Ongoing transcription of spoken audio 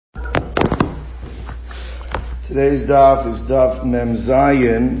Today's daf is daf Mem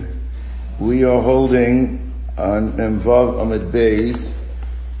Zayin. We are holding on Mem Vav Amid Beis.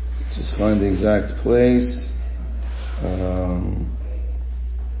 Just find the exact place. I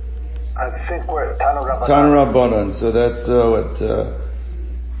think we're Tanu Rabbanan. Tanu Rabbanan. So that's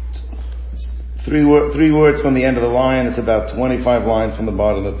three words from the end of the line. It's about 25 lines from the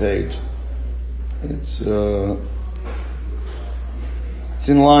bottom of the page. It's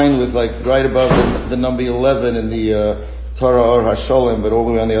in line with right above the number 11 in the Torah or Hasholim, but all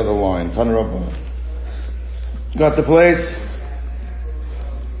the way on the other line. Tanu Rabbanan. Got the place?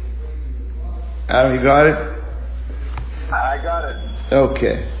 Adam, you got it? I got it.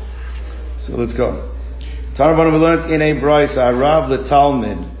 Okay. So let's go. Tanu Rabbanan, we learned in a brisa, Rav the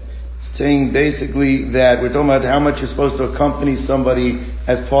Talmud, saying basically that we're talking about how much you're supposed to accompany somebody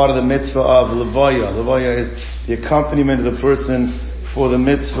as part of the mitzvah of Levaya. Levaya is the accompaniment of the person for the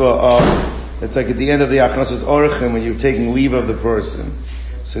mitzvah of, it's like at the end of the Achnosas Orchim when you're taking leave of the person.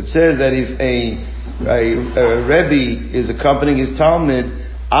 So it says that if a Rebbe is accompanying his Talmud,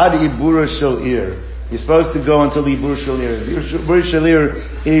 Ad Ibura Shel Ir, you're supposed to go until Ibur Shel Ir. Ibur Shel Ir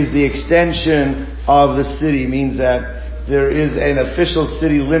is the extension of the city, means that there is an official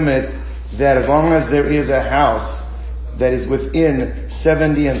city limit that as long as there is a house that is within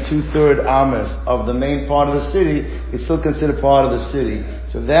 70 2/3 amas of the main part of the city, it's still considered part of the city.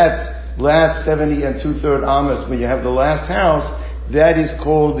 So that last 70 2/3 amas, when you have the last house, that is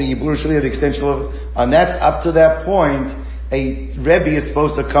called the Ibur Shel Ir, the extension of, and that's up to that point, a Rebbe is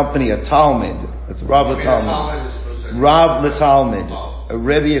supposed to accompany a Talmud. That's Rav the Talmud. Rav the Talmud. A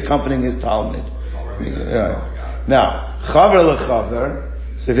Rebbe accompanying his Talmud. Now, Chaver lechaver.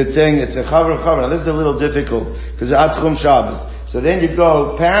 So if it's saying it's a Chaver lechaver, now this is a little difficult because it's Atchum Shabbos. So then you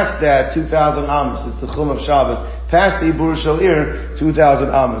go past that 2,000 amos. It's the Chum of Shabbos. Past the Ibur Shel Ir, 2,000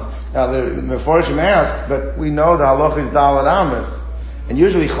 amos. Now the Meforshim ask, but we know the halacha is Dalet amos, and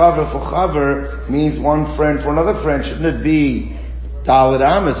usually Chaver for Chaver means one friend for another friend. Shouldn't it be Dalet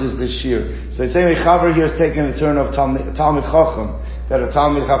amos is the shir? So they say Chaver here is taking the turn of Talmid Chacham. That are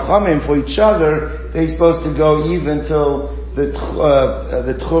Talmid Chachamim for each other, they're supposed to go even till the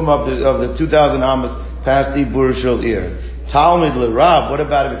Tchum of the 2,000 amos past the Ibur Shel Ir. Talmid LeRav, what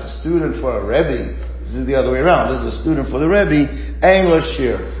about if it's a student for a Rebbe? This is the other way around. This is a student for the Rebbe, Ein Lo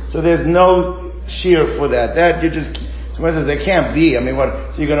Shir. So there's no shir for that. That you just, someone says there can't be. I mean,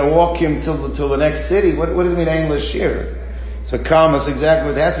 what? So you're going to walk him till the next city? What does it mean Ein Lo Shir? So Kamas,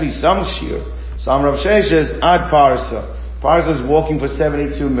 exactly, there has to be some shir. Some Rav Shei says Ad Parsa. Parsa is walking for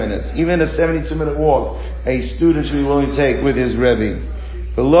 72 minutes. Even a 72-minute walk, a student should be willing to take with his Rebbe.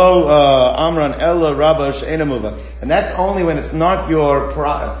 Below Amran Ella Rabba She'ena Muva. And that's only when it's not your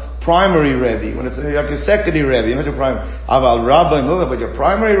primary Rebbe, when it's like a secondary Rebbe, not your primary. Aval Rabba Muva, but your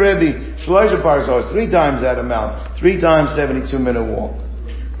primary Rebbe, Shloisha Parsa is 3 times that amount. 3 times 72-minute walk.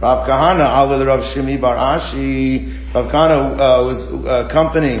 Rav Kahana, Al Rav Shimi Bar Ashi. Rav Kahana was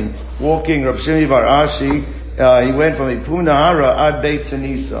accompanying, walking Rav Shimi Bar Ashi. He went from Pum Nahara ad Beit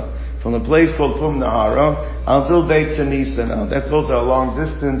Sanisa, from the place called Pum Nahara until Beit Sanisa. Now that's also a long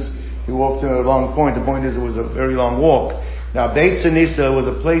distance. He walked to a long point. The point is it was a very long walk. Now Beit Sanisa was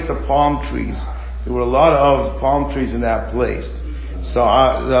a place of palm trees. There were a lot of palm trees in that place. So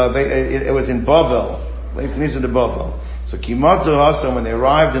it was in Bavel. Beit Sanisa to Bavel. So Kimatu Hasa, when they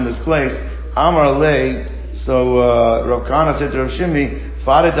arrived in this place, Amar Lei, so Rav Kahana said to Rav Shimi,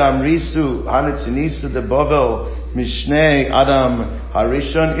 Faradam Risu Hanitzinisu de Bavel Mishnei Adam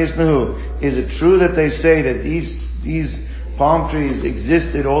Harishon Isnahu. Is it true that they say that these palm trees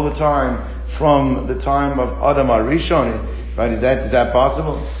existed all the time from the time of Adam Harishon? Right? Is that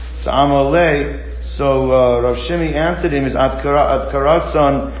possible? So Amalei. So Rav Shimi answered him is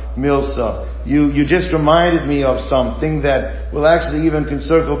Atkarasan Milsa. You just reminded me of something that will actually even can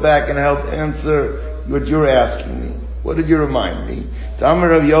circle back and help answer what you're asking me. What did you remind me?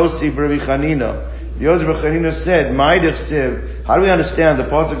 Tamar of Yossi Rabbi Chanina. Yossi Rabbi Chanina said, how do we understand? The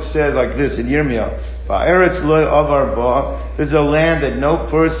pasuk says like this in Yirmiyah, Ba'eretz lo avar ba. This is a land that no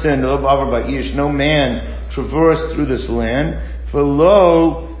person, lo avar ba'ish, no man traversed through this land. For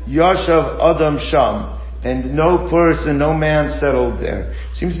lo yashav adam sham. And no person, no man settled there.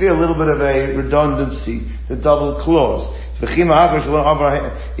 Seems to be a little bit of a redundancy, the double clause.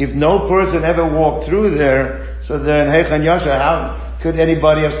 If no person ever walked through there, so then, Heichan Yasha, how could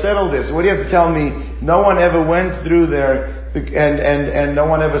anybody have settled this? So what do you have to tell me? No one ever went through there, and no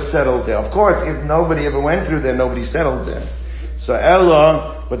one ever settled there. Of course, if nobody ever went through there, nobody settled there. So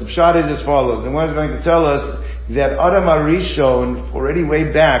Ella, but the pshat is as follows. And one is going to tell us that Adam Arishon, already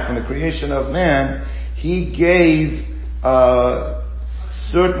way back from the creation of man, he gave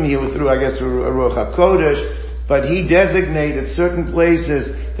certainly through Ruach HaKodesh, but he designated certain places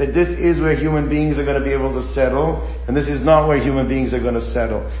that this is where human beings are going to be able to settle, and this is not where human beings are going to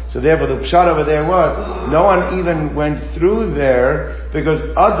settle. So therefore the pshat over there was, no one even went through there, because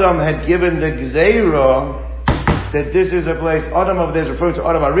Adam had given the gzeira that this is a place. Adam over there is referring to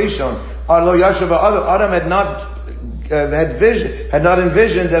Adam Arishon. Adam had not had not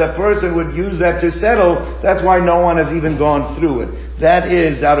envisioned that a person would use that to settle. That's why no one has even gone through it. That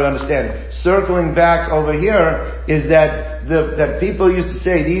is how to understand it. Circling back over here is that that people used to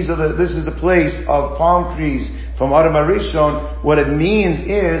say this is the place of palm trees from Adam Arishon. What it means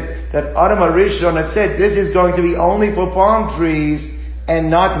is that Adam Arishon had said this is going to be only for palm trees, and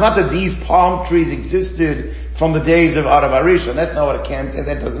not that these palm trees existed from the days of Adam Arishon. That's not what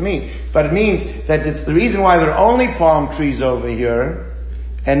that doesn't mean. But it means that it's the reason why there are only palm trees over here,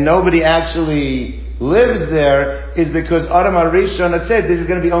 and nobody actually lives there, is because Adam Arishon had said this is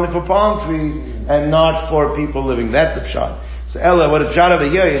going to be only for palm trees and not for people living. That's the pshat. So Ella, what is pshat over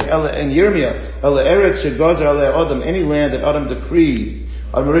here is Ella in Yirmiyah, Ella Eretz Shegozer Ella Adam, any land that Adam decreed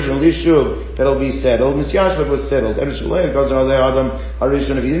Adam Arishon Lishuv, that'll be settled. Misyashvat was settled. Eretz Shalei goes on there. Adam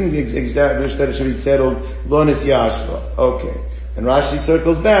Arishon, if he didn't establish that it should be settled, Lo Nisyashvat. Okay. And Rashi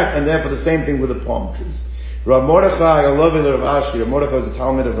circles back, and therefore the same thing with the palm trees. Rav Mordechai, I love it, Rav Ashi. Rav Mordechai was a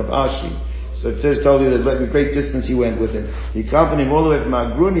Talmud of Rav Ashi. So it says, told you that at great distance he went with him. He accompanied him all the way from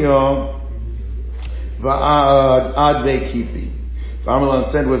Agrunio, Ad Vei Kipi. Amalan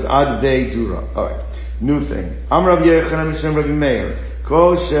said was Ad Vei Dura. Alright. New thing. Am Rav Yechanan Mishim Rav Meir.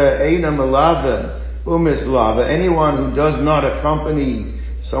 Anyone who does not accompany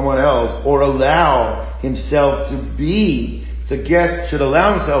someone else or allow himself to be, the guest should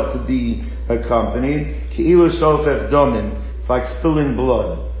allow himself to be accompanied. It's like spilling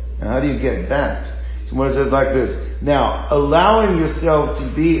blood. Now how do you get that? So when it says like this, now allowing yourself to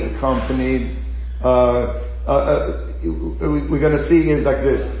be accompanied, we're going to see is like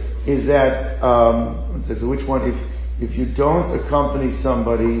this, is that, so which one, if you don't accompany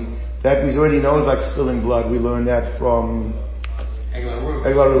somebody, that means already knows like spilling blood. We learned that from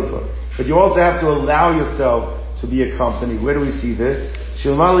Egla Rufa. But you also have to allow yourself to be accompanied. Where do we see this?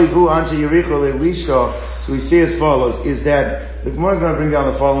 So we see as follows, is that the Gemara is going to bring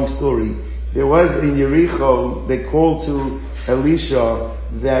down the following story. There was in Yericho, they called to Elisha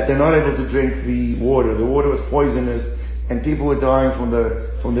that they're not able to drink the water. The water was poisonous, and people were dying from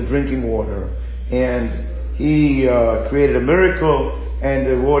the drinking water. And he created a miracle, and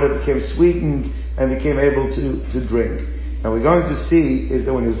the water became sweetened and became able to drink. And we're going to see is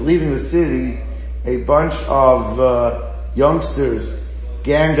that when he was leaving the city, a bunch of youngsters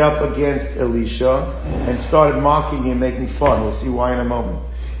ganged up against Elisha and started mocking him, making fun. We'll see why in a moment.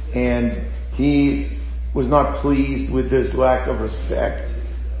 And he was not pleased with this lack of respect,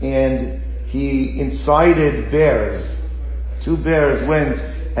 and he incited bears. 2 bears went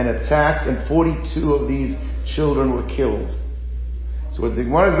and attacked, and 42 of these children were killed. So what the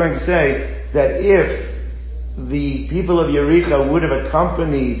Gemara is going to say is that if the people of Yericho would have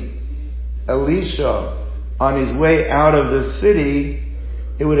accompanied Elisha on his way out of the city,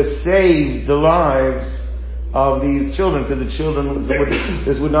 it would have saved the lives of these children, because the children,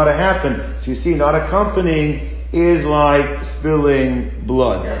 this would not have happened. So you see, not accompanying is like spilling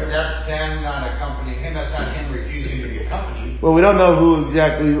blood. Yeah, but that's them not accompanying him. That's not him refusing to be accompanied. Well, we don't know who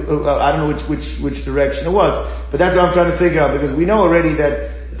exactly. I don't know which direction it was, but that's what I'm trying to figure out, because we know already that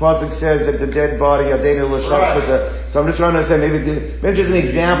the pasuk says that the dead body Adena L'Shach was a. So I'm just trying to say maybe just an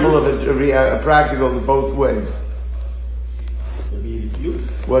example of a practical both ways.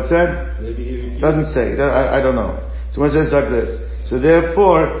 What's that? Doesn't say. I don't know. So when it says like this. So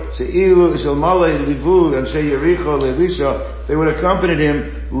therefore, She'ilu Shalmalei Livu and She'Yericho Le'Elisha, they would have accompanied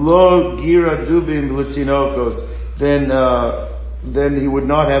him, Lo Gira Dubim L'Tinokos, then he would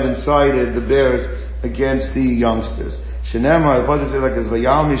not have incited the bears against the youngsters. Shenemar, the pasuk says like this,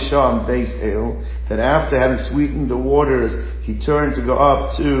 Vayal Misham Beis El, that after having sweetened the waters, he turned to go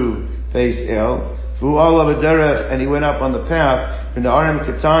up to Beis El, and he went up on the path, and the Arim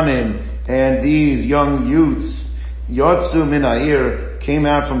Ketanim, and these young youths, Yotsu min ha'ir, came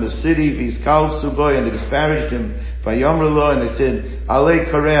out from the city, v'izkal suboy, and they disparaged him, v'yomrlo, and they said, Ale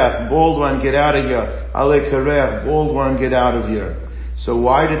kareach, bald one, get out of here. Ale kareach, bald one, get out of here. So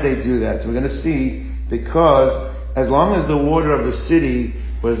why did they do that? So we're going to see, because as long as the water of the city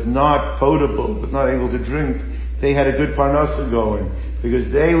was not potable, was not able to drink, they had a good parnasa going, because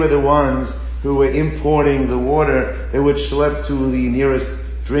they were the ones who were importing the water. They would schlep to the nearest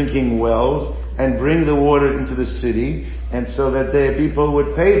drinking wells and bring the water into the city, and so that the people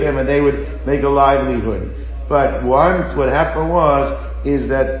would pay them and they would make a livelihood. But once what happened is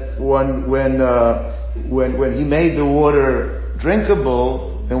that when when he made the water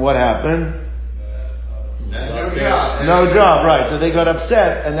drinkable, then what happened? No job, right. So they got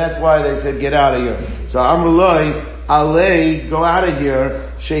upset, and that's why they said, get out of here. So Amrullah, Alei, go out of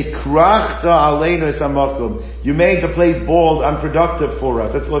here. Shekrachta aleinu samakum. You made the place bald, unproductive for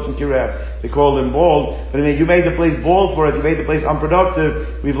us. That's Lashon Kirah. They called him bald. But I mean, you made the place bald for us. You made the place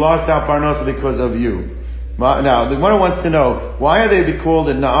unproductive. We've lost our parnasa because of you. Now, the one wants to know, why are they called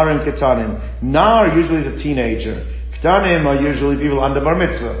the Na'arim Ketanim? Na'ar usually is a teenager. Ketanim are usually people under bar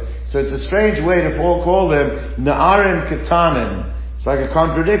mitzvah. So it's a strange way to call them Na'arim Ketanim. It's like a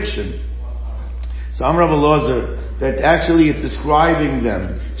contradiction. So Amar Rabbi Elazar, that actually it's describing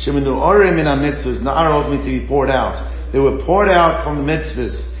them. Shemenu Orim in mitzvahs. Na'ar also means to be poured out. They were poured out from the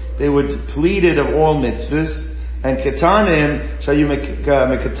mitzvahs. They were depleted of all mitzvahs. And Ketanim, Shayu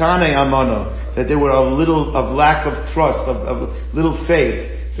Meketane Amano, that they were of lack of trust, of little faith,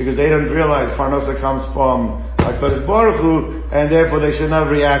 because they didn't realize Parnasa comes from HaKadosh Baruch Hu, and therefore they should not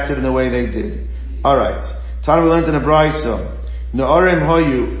have reacted in the way they did. Alright. Tana we learned in a Brisa. Na'arim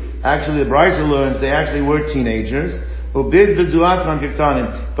Hoyu, actually the Brisa learns they actually were teenagers. Ubiz Bezuatman Ketanim,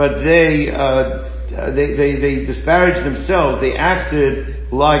 but they disparaged themselves. They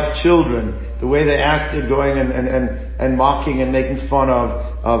acted like children. The way they acted, going and mocking and making fun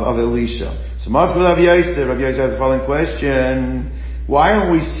of Elisha. So Rabbi Yosef has the following question. Why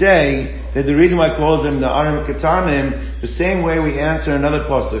don't we say that the reason why it calls them the Na'arim Ketanim, the same way we answer another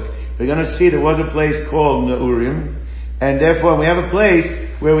pasuk? We're going to see there was a place called Na'urim, and therefore we have a place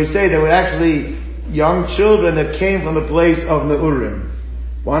where we say there were actually young children that came from the place of Na'urim.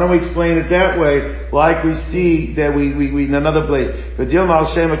 Why don't we explain it that way, like we see that we in another place.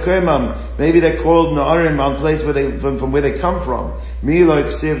 Maybe they're called Na'arim on place where from where they come from. Milo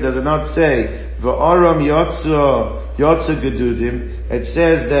Ksiv, does it not say V'aram Yotza Gedudim? It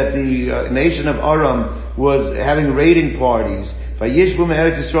says that the nation of Aram was having raiding parties. Vayishbu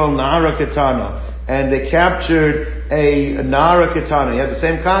me'eretz Yisrael Na'ara Ketana, and they captured a Na'ara Ketana. You had the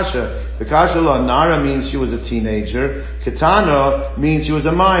same kasha. The kasha law, Nara means she was a teenager. Ketana means she was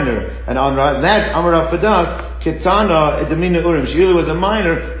a minor. And on that, Amar Rav Padas, Ketana, Edemina Urim. She really was a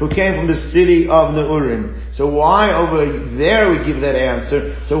minor who came from the city of Neurim. So why over there we give that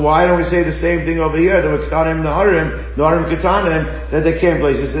answer? So why don't we say the same thing over here? There were Ketanim Naharim, Naharim Ketanim, that they came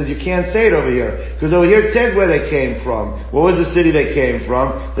places. It says you can't say it over here. Because over here it says where they came from. What was the city they came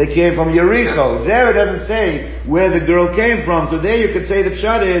from? They came from Yericho. There it doesn't say where the girl came from. So there you could say the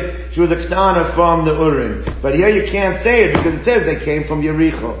pshat is, she was a Ketana from the Urim. But here you can't say it because it says they came from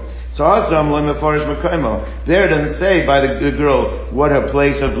Yericho. So there it doesn't say by the girl what her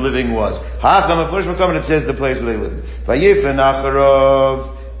place of living was. It says the place where they lived.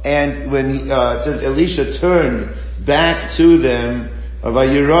 And when it says Elisha turned back to them,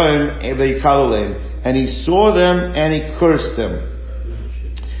 and he saw them and he cursed them.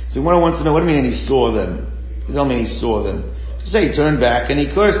 So one wants to know, what do you mean and he saw them? You don't mean he saw them. Just say he turned back and he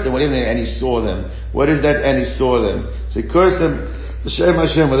cursed them. What do you mean and he saw them? What is that and he saw them? So he cursed them. L'shem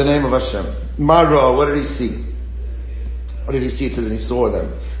Hashem, with the name of Hashem. Mar'ah, what did he see? What did he see? It says that he saw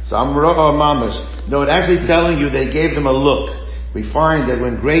them. So Amra'ah Mamash. No, it actually is telling you they gave them a look. We find that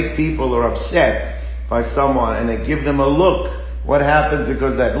when great people are upset by someone and they give them a look, what happens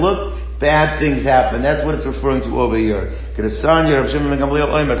because of that look? Bad things happen. That's what it's referring to over here.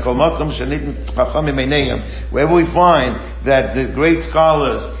 Wherever we find that the great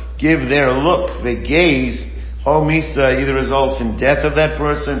scholars give their look, they gaze, Misa either results in death of that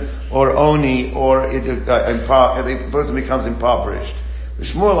person, or Oni, or the person becomes impoverished.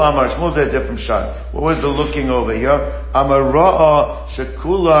 Shmuel Amar, Shmuel said a different shot. What was the looking over here? Amar Ra'a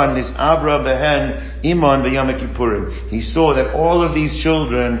Shekula Nisabra Behen Iman B'Yom Kippurim. He saw that all of these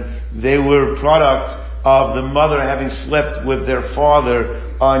children, they were products of the mother having slept with their father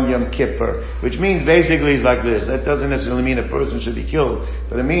on Yom Kippur. Which means basically it's like this. That doesn't necessarily mean a person should be killed.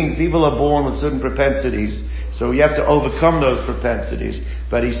 But it means people are born with certain propensities. So you have to overcome those propensities.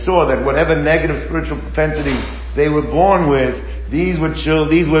 But he saw that whatever negative spiritual propensities they were born with, these were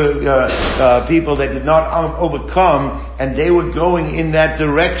people that did not overcome, and they were going in that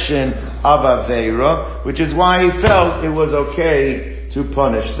direction of Aveira, which is why he felt it was okay to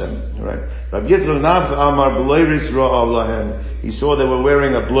punish them. Right? He saw they were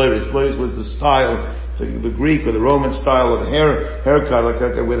wearing a bloiris. Bloiris was the style, the Greek or the Roman style of haircut, like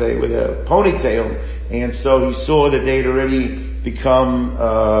with a ponytail. And so he saw that they'd already become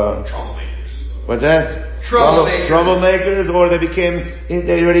troublemakers. What's that? Troublemakers, or they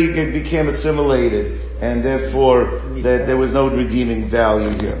already became assimilated, and therefore there was no redeeming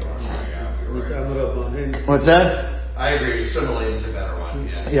value here. What's that? I agree. Assimilated is a better one.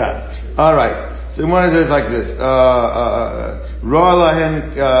 Yeah. All right. So one says like this, so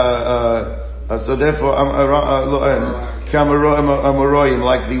therefore, Amoroim,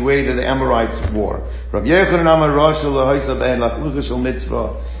 like the way that the Amorites wore. Rabbi Yochanan Amar Rosh L'Hoisa Be'en Lachlucha Shel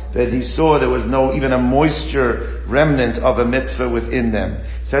Mitzvah, that he saw there was no even a moisture remnant of a mitzvah within them.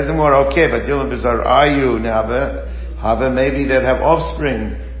 Says the more, okay, but Yolam Bizar Ayu Have maybe that have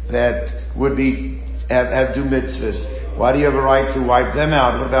offspring that would be have do mitzvahs. Why do you have a right to wipe them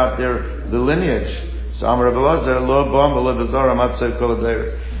out? What about the lineage? So Amar Rabbi Lazar Lo Bam Lo Bizar Amatzav Kol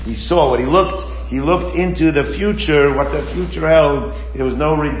Adeiros. He saw what he looked into the future, what the future held. There was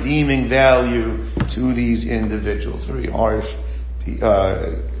no redeeming value to these individuals. Very harsh.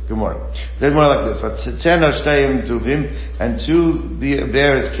 Gemara. There's more like this. And two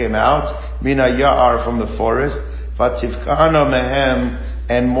bears came out, mina ya'ar from the forest, vativkana mehem,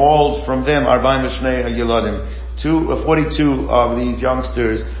 and mauled from them, arba'im v'shnei yeladim. 42 of these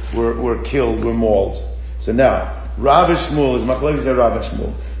youngsters were killed, were mauled. So now, Rabbi Shmuel is machlokes Rabbi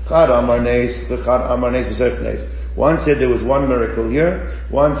Shmuel. One said there was one miracle here.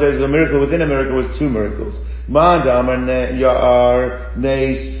 One says a miracle within a miracle was two miracles. One said there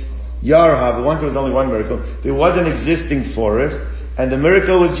was only one miracle. There was an existing forest, and the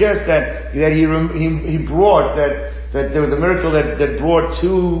miracle was just that he brought that there was a miracle that brought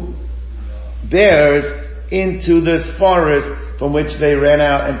two bears into this forest from which they ran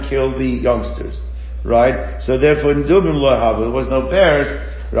out and killed the youngsters. Right? So therefore, in Dubim lo have, there was no bears.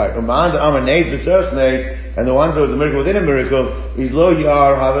 Right. And the ones that was a miracle within a miracle is lo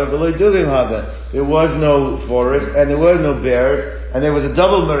yar have v'lo Dubim have. There was no forest and there were no bears, and there was a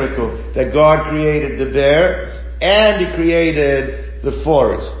double miracle that God created the bears and He created the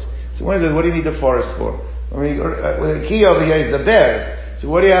forest. So one says, what do you need the forest for? I mean, the key over here is the bears. So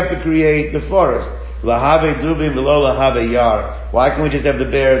what do you have to create the forest? Lahave Dubim v'lo lahave yar. Why can't we just have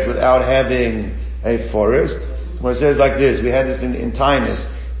the bears without having a forest? Where it says like this, we had this in Tainus,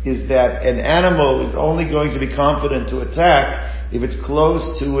 is that an animal is only going to be confident to attack if it's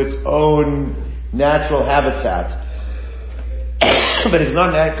close to its own natural habitat. But if it's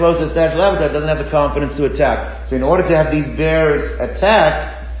not close to its natural habitat, it doesn't have the confidence to attack. So in order to have these bears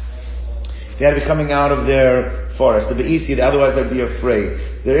attack, they had to be coming out of their forest, to be easy, otherwise they'd be afraid.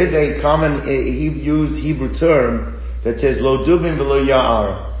 There is a common used Hebrew term that says, lo dubim v'lo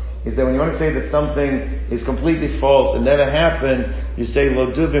ya'ar. Is that when you want to say that something is completely false and never happened, you say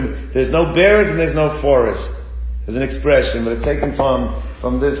lo dubim. There's no bears and there's no forest. There's an expression, but it's taken from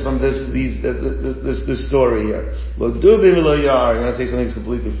this story here. Lo dubim v'lo yar. You want to say something's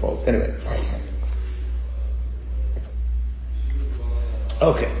completely false. Anyway.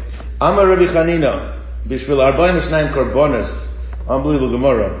 Okay. Amar Rabbi Chanina, bishvil 42 korbanos. Unbelievable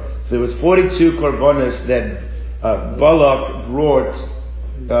Gemara. So there was 42 korbanos that Balak brought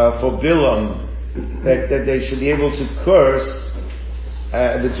for Bilam, that they should be able to curse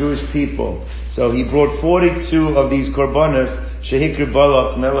the Jewish people. So he brought 42 of these korbanos, Shehikri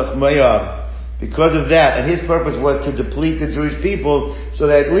Balak Melech Moab. Because of that, and his purpose was to deplete the Jewish people, so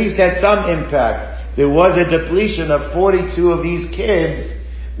that at least had some impact. There was a depletion of 42 of these kids,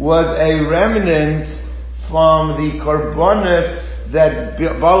 was a remnant from the korbanos that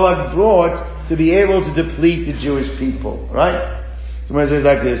Balak brought to be able to deplete the Jewish people. Right? So when it says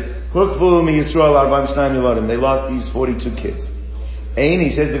like this, they lost these 42 kids. He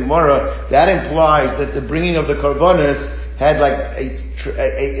says the Gemara, that implies that the bringing of the korbanos had like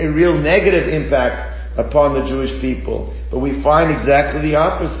a real negative impact upon the Jewish people. But we find exactly the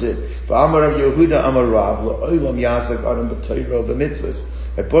opposite.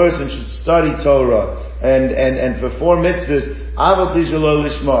 A person should study Torah and perform mitzvahs,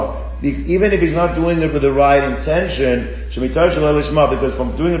 even if he's not doing it with the right intention, because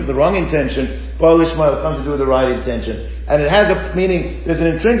from doing it with the wrong intention, it comes to do with the right intention. And it has a meaning, there's an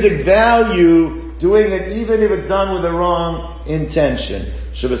intrinsic value doing it even if it's done with the wrong intention.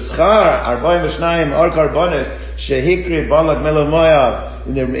 In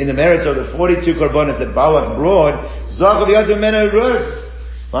the merits of the 42 korbanos that Balak brought,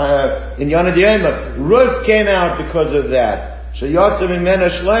 in Yana Diema, Rus came out because of that.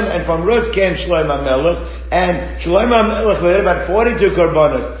 And from Rus came Shlomo HaMelech, and Shlomo HaMelech, we had about 42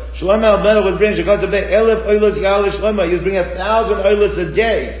 korbanos. Shlomo HaMelech would bring, he was bringing 1,000 oilers a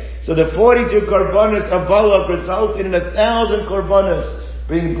day. So the 42 korbanos of Balak resulted in 1,000 korbanos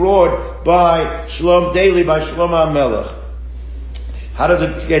being brought by daily by Shlomo HaMelech. How does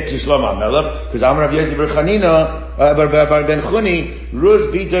it get to Shlomo HaMelech? Because Amar Rav Yosef Bar Chanina, Bar Ben Chuni, Ruz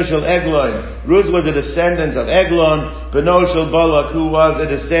Bito Shel Eglon. Ruz was a descendant of Eglon, Beno Shel Balak, who was a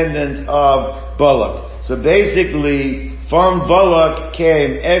descendant of Balak. So basically, From Balak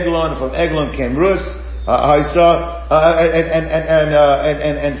came Eglon, from Eglon came Rus, and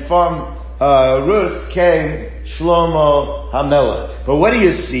from Rus came Shlomo HaMelech. But what do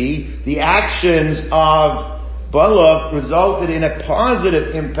you see? The actions of Balak resulted in a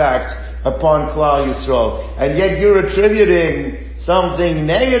positive impact upon Klal Yisrael, and yet you're attributing something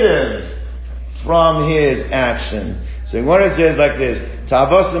negative from his action. So what it says like this: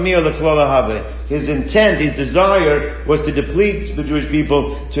 his intent, his desire was to deplete the Jewish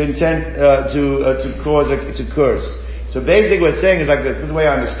people, to curse. So basically what it's saying is like this. This is the way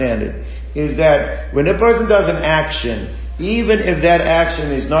I understand it: is that when a person does an action, even if that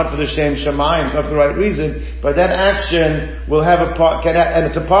action is not for the Shem Shamayim, it's not for the right reason, but that action will have and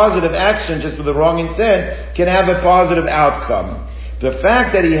it's a positive action just with the wrong intent, can have a positive outcome. The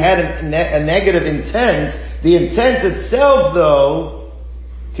fact that he had a negative intent, the intent itself though,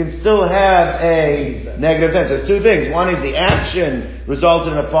 can still have a negative intent. So there's two things. One is the action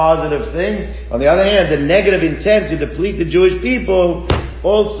resulted in a positive thing. On the other hand, the negative intent to deplete the Jewish people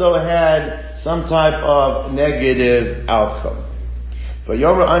also had some type of negative outcome. But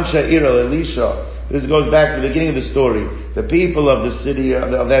Yomer Ansha Ira Elisha, this goes back to the beginning of the story. The people of the city,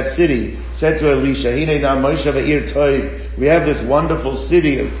 of that city, said to Elisha, we have this wonderful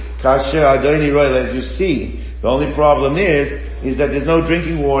city of Kasher Adoni Roy, as you see. The only problem is that there's no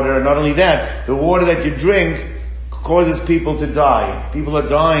drinking water, and not only that, the water that you drink causes people to die. People are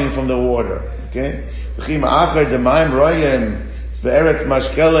dying from the water. Okay? Since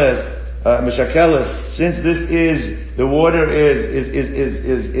the water is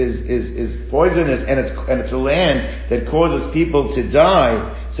poisonous and it's a land that causes people to die.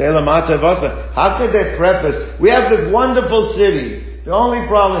 How could they preface? We have this wonderful city. The only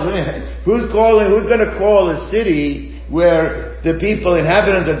problem is who's going to call a city where the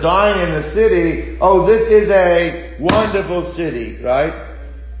inhabitants are dying in the city? Oh, this is a wonderful city, right?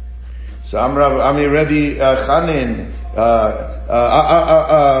 So Rabbi Chanin.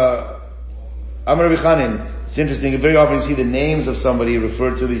 Rabbi Chanin. It's interesting. Very often you see the names of somebody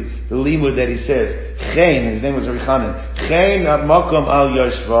referred to the limud that he says. Chen, his name was Rabbi Chanin. Chen makom al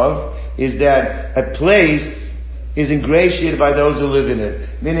yoshvav is that a place is ingratiated by those who live in it.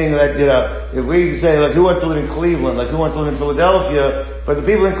 Meaning that, if we say, like, who wants to live in Cleveland? Like, who wants to live in Philadelphia? But the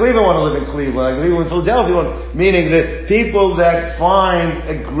people in Cleveland want to live in Cleveland. Like, the people in Philadelphia meaning the people that find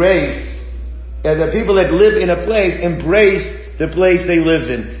a grace, the people that live in a place embrace the place they live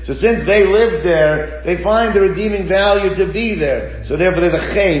in. So since they live there, they find the redeeming value to be there. So therefore there's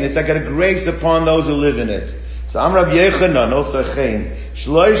a chen. It's like a grace upon those who live in it. So Amrab Yechanan, also a chen.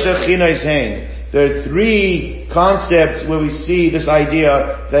 Shloisha chinais hein. There are three concepts where we see this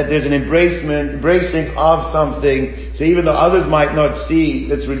idea that there's an embracing of something. So even though others might not see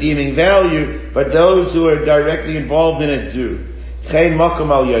its redeeming value, but those who are directly involved in it do. Chen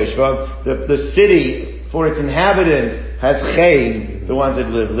makom al yeshvav. The city, for its inhabitant, has chen, the ones that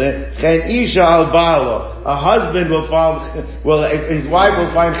live there. Chen isha al balo. A husband his wife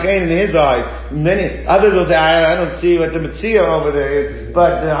will find chen in his eyes. Many others will say, I don't see what the mitzvah over there is,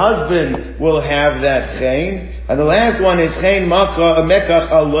 but the husband will have that chen. And the last one is chen mekach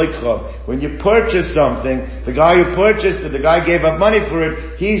al loikcha. When you purchase something, the guy who purchased it, the guy gave up money for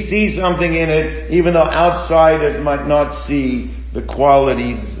it, he sees something in it, even though outsiders might not see the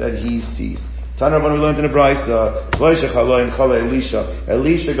qualities that he sees. Tana Rabban, we learned in the Brisa,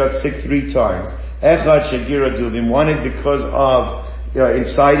 Elisha got sick 3 times. Echad shegira duvim. One is because of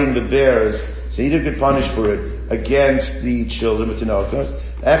inciting the bears, so he didn't get punished for it against the children.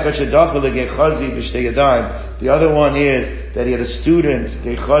 The other one is that he had a student,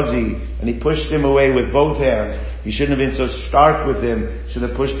 Gechazi, and he pushed him away with both hands. He shouldn't have been so stark with him. Should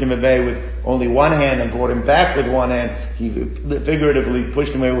have pushed him away with only one hand and brought him back with one hand. He figuratively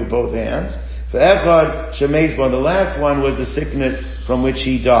pushed him away with both hands. For Echad Shemeizbon, the last one was the sickness from which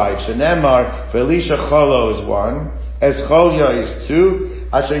he died. Shenemar, for Elisha Cholo is 1, Escholya is 2,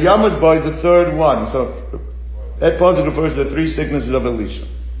 Asher Yamas Boy the third one. So that passage refers to the 3 sicknesses of Elisha.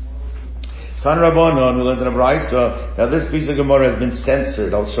 Tan Rabbanon, we learned in a Brisa. Now this piece of Gemara has been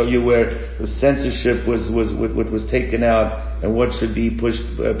censored. I'll show you where the censorship was taken out and what should be put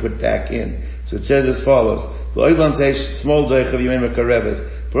back in. So it says as follows: small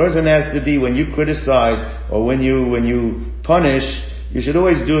person has to be, when you criticize or when you punish, you should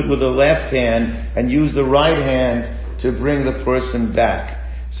always do it with the left hand and use the right hand to bring the person back.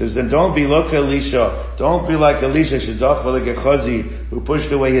 It says, then don't be like Elisha. Don't be like Elisha, Shedach v'le Gechazi, who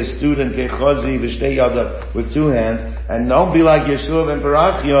pushed away his student Gechazi v'shtei yada with 2 hands. And don't be like Yeshua ben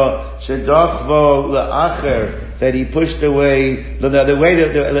Parachia, Shedach v'le Acher, that he pushed away. The way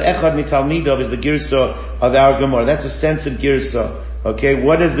that the Echad Mitalmidov is the Girsa of our Gemara. That's a censored girsa. Okay,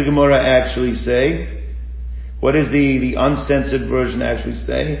 what does the Gemara actually say? What does the uncensored version actually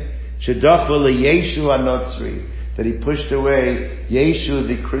say? Shedafa leYeshu HaNotzri, that he pushed away Yeshu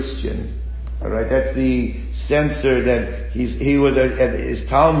the Christian. Alright, that's the censor that he was, his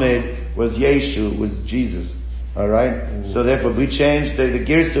Talmud was Yeshu, was Jesus. Alright? So therefore we changed, the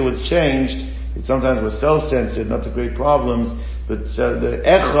Girsa was changed. It sometimes was self-censored, not to create problems, but the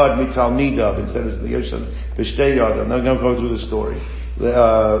Echad mitalmidav instead of the Yeshu b'shtei yadav. Now I'm going to go through the story.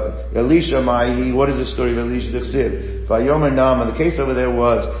 Elisha Maihi, what is the story of Elisha D'chsiv? Vayomer Naaman, the case over there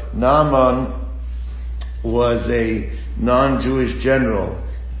was, Naaman was a non-Jewish general,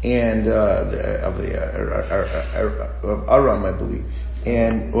 and, of Aram, I believe.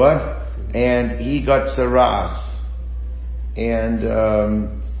 And what? And he got saras. And,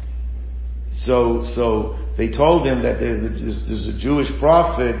 so they told him that there's a Jewish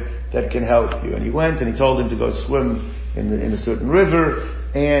prophet that can help you. And he went and he told him to go swim in a certain river,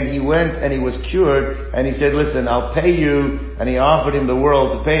 and he went and he was cured, and he said, listen, I'll pay you, and he offered him the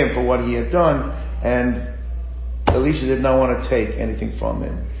world to pay him for what he had done, and Elisha did not want to take anything from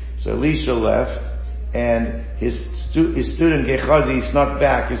him. So Elisha left, and his student Gehazi snuck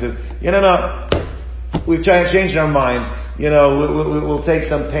back. He said, no, we've changed our minds, we'll take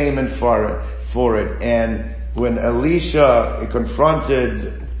some payment for it. And when Elisha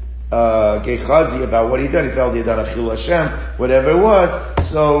confronted Gehazi about what he'd done, he felt he had done a chil Hashem, whatever it was.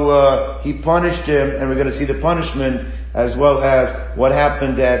 So he punished him, and we're going to see the punishment as well as what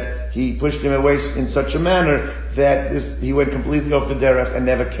happened, that he pushed him away in such a manner that he went completely off the derech and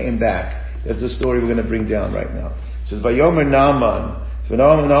never came back. That's the story we're going to bring down right now. It says, Vayomer Naaman. So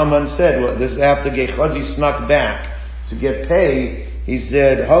Naaman said, well, this is after Gehazi snuck back to get paid. He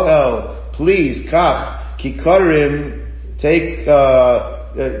said, Hoel, please, kach, kikarim, take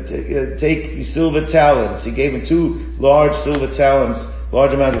silver talents. He gave him 2 large silver talents,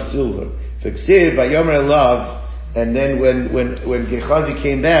 large amount of silver. V'ksiv, Vayomer Elav, and then when Gehazi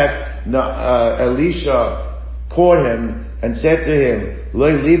came back, Elisha caught him and said to him,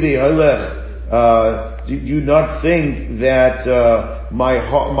 Loi libi holech, do you not think that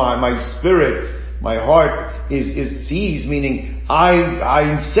my spirit, my heart is seized, meaning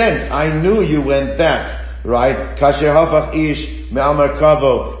I sensed, I knew you went back, right? Kasher hafach ish me'al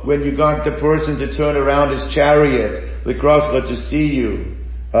merkavo, when you got the person to turn around his chariot, the crosslet to see you,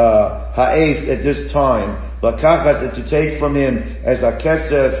 ha'es at this time, lakachas, to take from him as a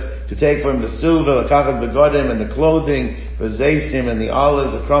kesef, to take from him the silver, lakachas begodim, and the clothing, v'zeisim, and the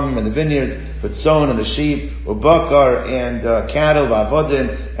olives, the crumim, and the vineyards, v'tzon, and the sheep, v'bakar, and cattle, v'avodim,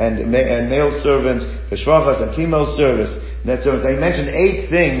 and male servants, v'shvachas, and female servants. And he mentioned 8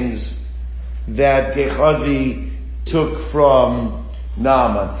 things that Gehazi took from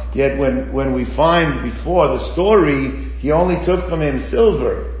Naaman. Yet when we find before the story, he only took from him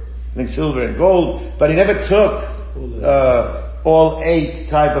silver. I think silver and gold, but he never took all 8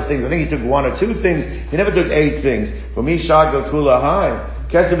 type of things. I think he took 1 or 2 things. He never took 8 things. For me, shakal kula high.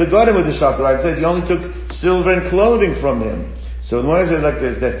 Kesef begodim with the shakal, right? It says he only took silver and clothing from him. So the one says like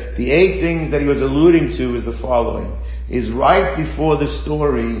this, that the 8 things that he was alluding to is the following. Is right before the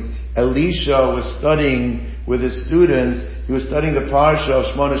story, Elisha was studying with his students, he was studying the parsha of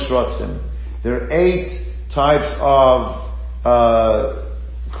Shmona Shrotzim. There are 8 types of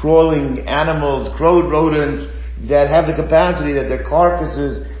crawling animals, rodents, that have the capacity that their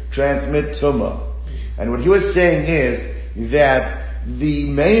carcasses transmit tumah. And what he was saying is that the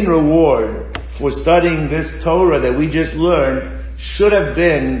main reward for studying this Torah that we just learned should have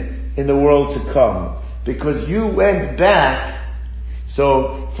been in the world to come. Because you went back,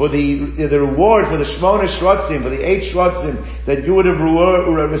 so for the reward for the Shmona Shrotzim, for the 8 Shrotzim that you would have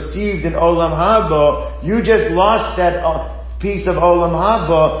received in Olam Haba, you just lost that piece of Olam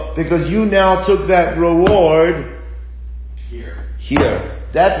Haba because you now took that reward here.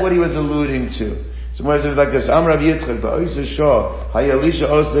 That's what he was alluding to. So when it says like this, Am Rav Yitzchak ba'oisa shah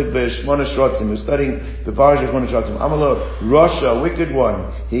hayalisha osdik be'shmona shrotzim. We're studying the parasha of Shmona Shrotzim. Amalo Rasha, wicked one.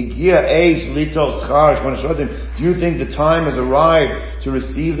 Higia eis litol schar Shmona Shrotzim. Do you think the time has arrived to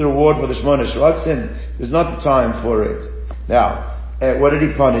receive the reward for the Shmona Shrotzim? There's not the time for it. Now, what did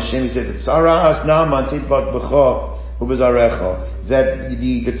he punish him? He said, "Tzaras Naaman titbat b'cho ubezarecho." That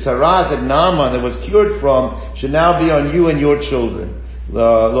the tzaras that Naaman that was cured from should now be on you and your children,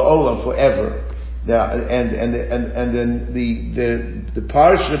 la'olam, forever. Now, and then the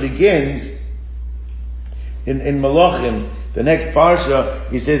parsha begins in Malachim. The next parsha,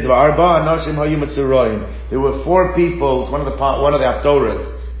 he says, there were 4 people. It's one of the haftorahs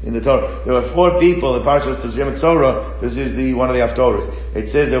in the Torah. There were 4 people, the Parsha Tzim Tzorah, this is one of the Haftorahs. It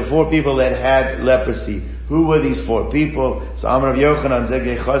says there were 4 people that had leprosy. Who were these 4 people? So Amar of Yochanan, Zeg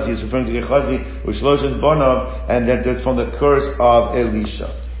Gechazi, is referring to Gechazi, Ushlosh's Bonav, and that is from the curse of Elisha.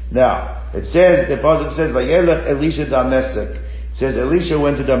 Now, it says, the Pasuk says, Vayelech Elisha Damascus. It says Elisha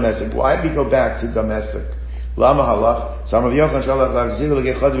went to Damascus. Why did he go back to Damascus? Lama halach. So Amar of Yochanan, Shalach Lachzir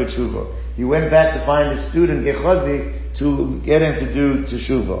Gechazi v'tshuva. He went back to find his student Gechazi to get him to do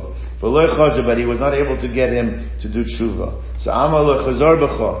teshuva. But he was not able to get him to do teshuva. So Amar lo chazor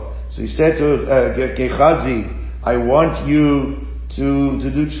b'cha. So he said to Gechazi, I want you to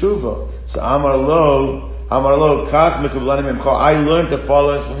do teshuva. So Amar lo, kach mekublanim imcha. I learned the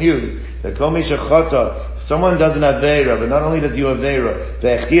following from you. That kol mi shechata, if someone does an aveira, but not only does he do aveira,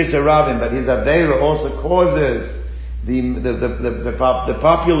 ve'echtias harabim, but his aveira also causes the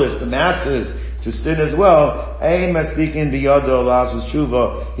populace, the masses, to sin as well. Ein masbikin biyado lasus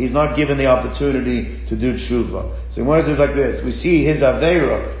tshuva. He's not given the opportunity to do tshuva. So in words, it's like this: we see his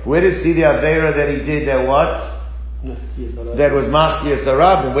aveira. Where does see the aveira that he did? That what? That was machtias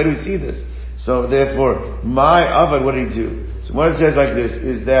harabim. Where do we see this? So therefore, my avad, what did he do? So what it says like this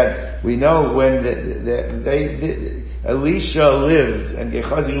is that we know when Elisha lived and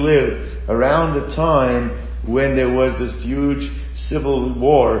Gehazi lived around the time when there was this huge civil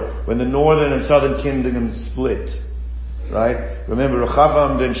war, when the northern and southern kingdoms split. Right? Remember,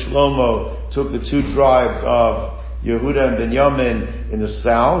 Rechavam ben Shlomo took the 2 tribes of Yehuda and Benjamin in the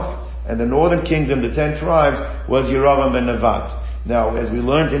south, and the northern kingdom, the 10 tribes, was Yeravam ben Nevat. Now, as we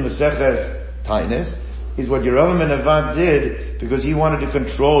learned in the Maseches Taanis, is what Yeravam ben Nevat did because he wanted to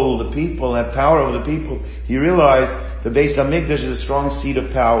control the people and have power over the people. He realized the Beis HaMikdash is a strong seat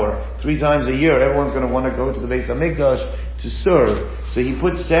of power. 3 times a year, everyone's going to want to go to the Beis HaMikdash to serve. So he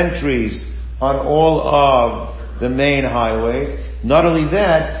put sentries on all of the main highways. Not only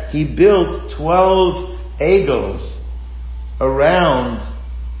that, he built 12 egels around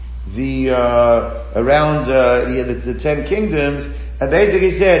the 10 kingdoms. And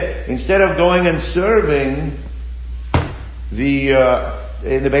basically said, instead of going and serving in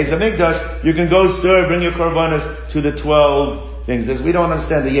the Beis HaMikdash, you can go serve, bring your korbanos to the 12 things. As we don't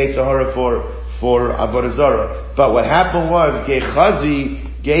understand the Yetzer Hara for Avodah Zarah. But what happened was, Gehazi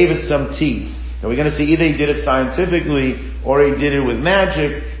gave it some teeth. Now we're going to see either he did it scientifically or he did it with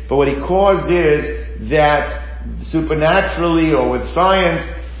magic. But what he caused is that supernaturally or with science,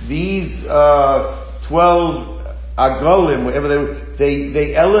 these 12 agolim, whatever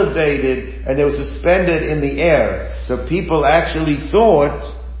they elevated and they were suspended in the air. So people actually thought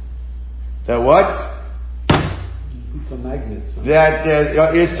that what? That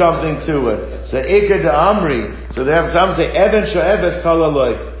there is something to it. So Ikad Amri. So they have some say Eben Sha'eves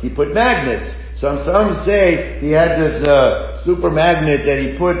Kalaloi. He put magnets. Some say he had this super magnet that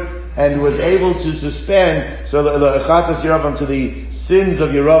he put and was able to suspend so the Chatas Yeravam to the sins of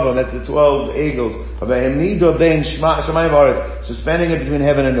Yeravam, that's the 12 eagles, suspending it between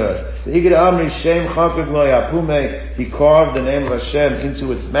heaven and earth. The Igad Amri Shem Chafik Lo Yapume, he carved the name of Hashem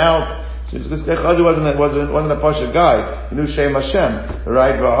into its mouth. So this Gehazi wasn't a Pasha guy. He knew Shem Hashem,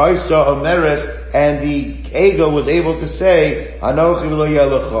 right? V'haisa Omeres, and the eagle was able to say, Anochi V'lo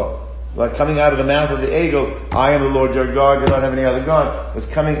Yelecha. Like coming out of the mouth of the eagle, I am the Lord your God, you don't have any other gods, was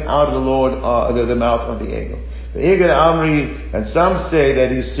coming out of the Lord, the mouth of the eagle. The Igad Amri, and some say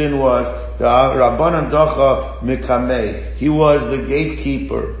that his sin was, the Rabbanan Dacha Mikamei. He was the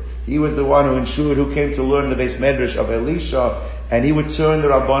gatekeeper. He was the one who came to learn the Beis Medrash of Elisha, and he would turn the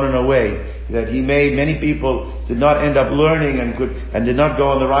Rabbanan away. That he made many people did not end up learning and did not go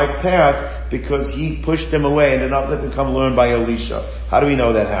on the right path because he pushed them away and did not let them come learn by Elisha. How do we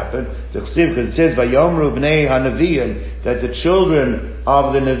know that happened? Because it says by Yomru Bnei HaNeviim that the children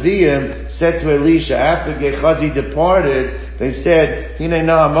of the Neviim said to Elisha after Gehazi departed, they said, is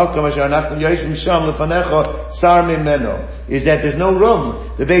that there's no room.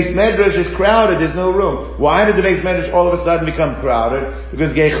 The Beis Medrash is crowded, there's no room. Why did the Beis Medrash all of a sudden become crowded?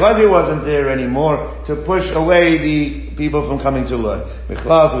 Because Gehazi wasn't there anymore to push away the people from coming to learn.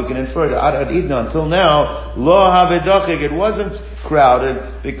 So we can infer that until now, Lo Havedachik, it wasn't crowded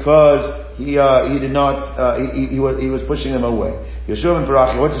because he did not, he was pushing them away. Yeshua ben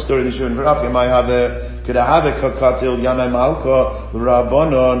Barachi, what's the story of Yeshua ben Barachi? We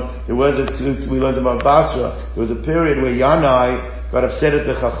learned about Basra. There was a period where Yanai got upset at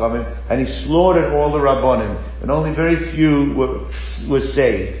the Chachamim and he slaughtered all the Rabbonim, and only very few were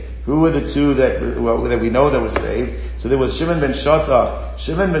saved. Who were the 2 that we know that were saved? So there was Shifman ben Sotah.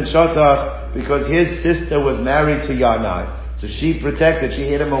 Shifman ben Sotah, because his sister was married to Yanai, so she protected, she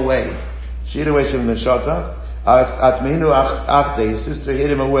hid him away. She hid away Shifman ben Sotah. Atmeinu Achte, his sister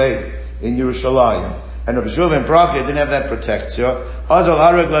hid him away in Yerushalayim. And Rabbi Shua ben Brachia didn't have that protection. Azal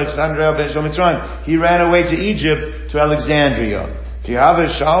Arag Alexandria ben Shomitzrayim. He ran away to Egypt, to Alexandria. Kihava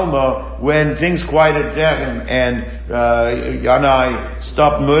Shalma, when things quieted down and Yanai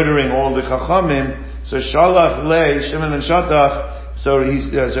stopped murdering all the Chachamim, so Shalach Le Shimon and Shatach. Shimon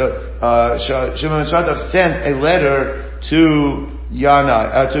and Shatach sent a letter to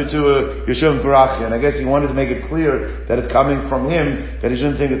Yana, to Yeshua ben Brachia, and I guess he wanted to make it clear that it's coming from him, that he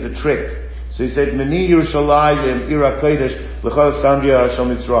shouldn't think it's a trick. So he said, Meni Yerushalayim Ira Kodesh L'chol Alexandria Shel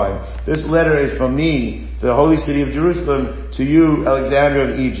Mitzrayim. This letter is from me, the holy city of Jerusalem, to you, Alexandria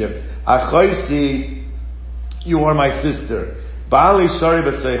of Egypt. Achoisi, you are my sister. Ba'ali Shari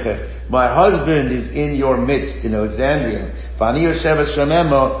B'Seichech. My husband is in your midst, in Alexandria. V'ani Yoshev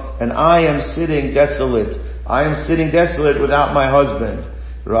Shememo, and I am sitting desolate. I am sitting desolate without my husband.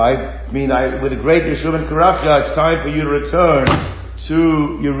 Right? I mean, with the great Yeshua ben Brachia, it's time for you to return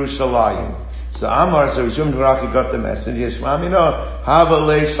to Yerushalayim. So Yeshua ben Brachia got the message. Yeshmamino,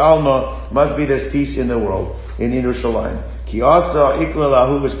 Havale Shalma, must be there's peace in the world, in Yerushalayim. Ki asa ikla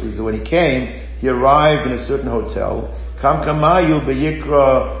lahu v'shpi. So when he came, he arrived in a certain hotel. Kam kamayu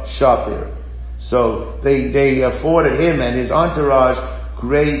b'yikra shafir. So they afforded him and his entourage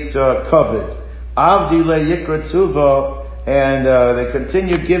great kavod. Avdi le yikra tuva, and they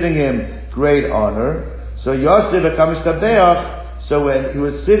continued giving him great honor. So Yosef akamistabeach. So when he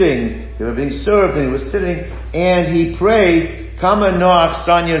was sitting, they were being served, and he was sitting, and he praised, Kama noach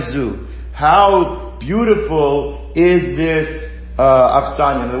sanya zu. How beautiful is this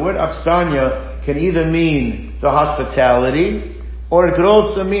aksanya? The word aksanya can either mean the hospitality, or it could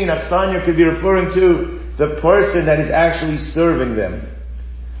also mean, aksanya could be referring to the person that is actually serving them.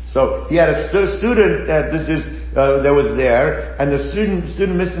 So he had a student that was there, and the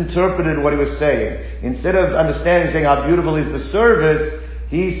student misinterpreted what he was saying. Instead of understanding, saying how beautiful is the service,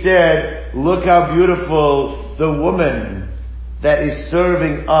 he said, look how beautiful the woman that is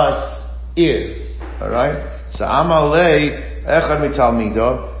serving us is. Alright? So Amalei Echad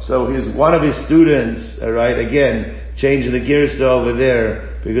Mitalmido. So one of his students, alright, again, changing the girsa over there,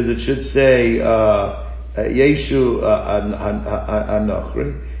 because it should say Yeshu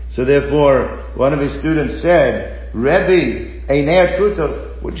Anochri. So therefore, one of his students said, Rabbi, Einei Trutos,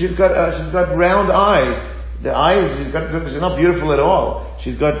 she's got round eyes. The eyes, she's not beautiful at all.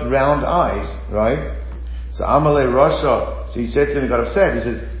 She's got round eyes, right? So Amalei Rasha, so he said to him, he got upset. He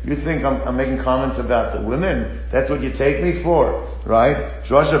says, you think I'm making comments about the women? That's what you take me for, right?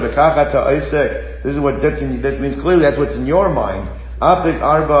 Rasha Bekachata Isaac. This is what that means clearly. That's what's in your mind. Apik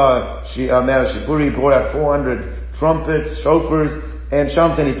Arba Shipuri brought out 400 trumpets, shofars, and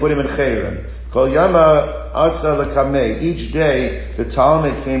Shamtan, he put him in Chayrim. Kol Yama Asa L'Kamei. Each day, the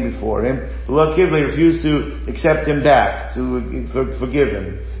Talmud came before him. L'Kivli refused to accept him back, to forgive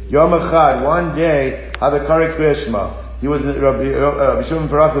him. Yom Echad, one day, Hadakari Krishma. He was, Rabbi Shimon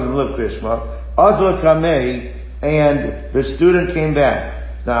Barak was in Liv Krishma. Asa L'Kamei, and the student came back.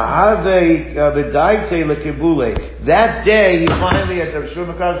 Now, that day, he finally, as Rabbi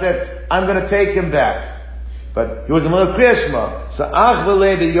Shimon Barak said, I'm going to take him back. But he was a Melech Krishma. So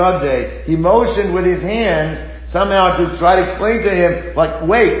he motioned with his hands somehow to try to explain to him, like,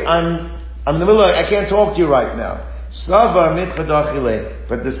 wait, I'm in the middle of, I can't talk to you right now.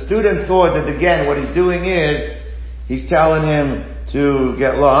 But the student thought that again, what he's doing is, he's telling him to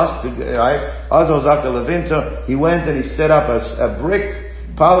get lost, right? He went and he set up a brick,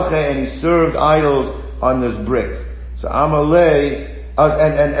 palche, and he served idols on this brick. So Amalei,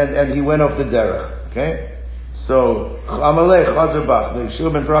 and he went off the derech, okay? So Amalei Chazerbach, the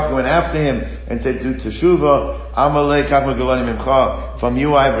Yeshua ben Brachia went after him and said, "Do teshuva, Amalei Kachma Gelani Mimcha. From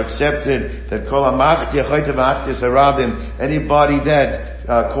you I have accepted that Kol Hamachti Achoyte V'Achtis Harabim. Anybody that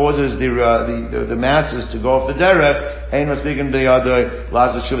causes the masses to go off the derech, Ein Masbikin B'Yadoi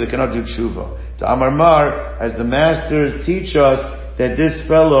Lazo Teshuva. They cannot do teshuva. To Amar Mar, as the masters teach us that this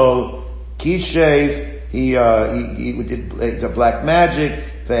fellow Kishev, he did black magic,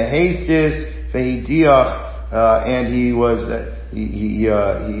 Ve'Hesis, Ve'Hidiach. And he was,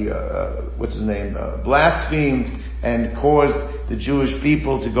 what's his name, blasphemed and caused the Jewish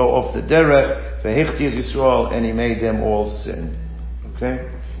people to go off the derech, v'hichtiz Yisrael, and he made them all sin. Okay?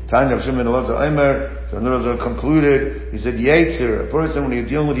 Tanya of Shimon Elazar Omer, Elazar concluded, he said, Yetzer, a person, when you're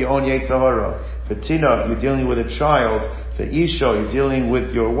dealing with your own Yetzer Hara, Fatina, you're dealing with a child, Isha, you're dealing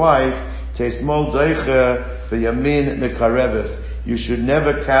with your wife, Teismol Deiche, V'yamin Mekareves. You should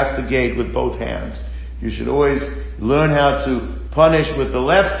never castigate with both hands. You should always learn how to punish with the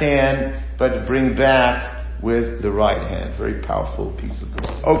left hand, but bring back with the right hand. Very powerful piece of the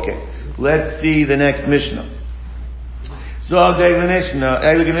law. Okay, let's see the next Mishnah. So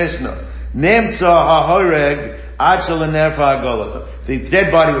the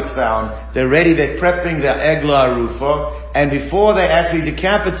dead body was found. They're ready. They're prepping the egla arufa, and before they actually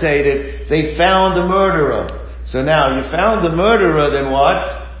decapitated, they found the murderer. So now you found the murderer. Then what?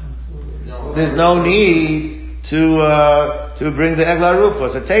 There's no need to bring the egla arufa.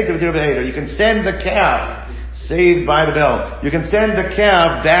 So take the behavior. You can send the calf, saved by the bell. You can send the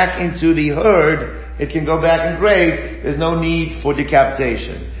calf back into the herd. It can go back and graze. There's no need for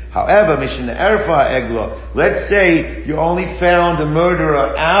decapitation. However, Mishnah Erfa Egla, let's say you only found a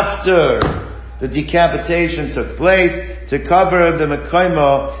murderer after the decapitation took place to cover the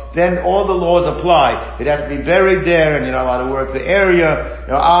Mekayma, then all the laws apply. It has to be buried there and you're not allowed to work the area.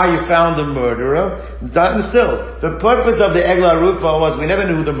 You found the murderer. Still, the purpose of the Egla Rufa was, we never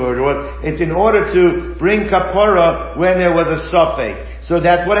knew who the murderer was. It's in order to bring kapara when there was a suffix. So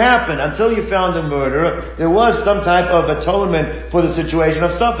that's what happened. Until you found the murderer, there was some type of atonement for the situation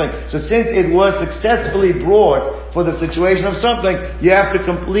of something. So since it was successfully brought for the situation of something, you have to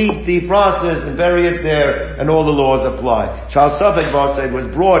complete the process and bury it there, and all the laws apply. Charles Suffolk said was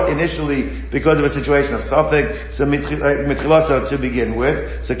brought initially because of a situation of Suffolk, so mitchilasa to begin with.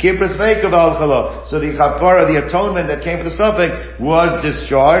 So kipras fake of al-chala. So the kapara, the atonement that came for the Suffolk was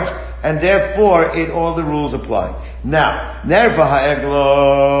discharged, and therefore all the rules apply. Now, nerva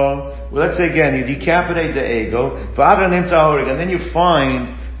ha'eglo. Well, let's say again, you decapitate the ego, and then you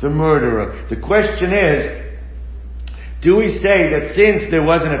find the murderer. The question is, do we say that since there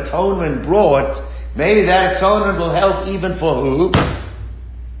was an atonement brought, maybe that atonement will help even for who?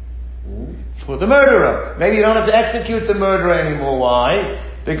 For the murderer. Maybe you don't have to execute the murderer anymore. Why?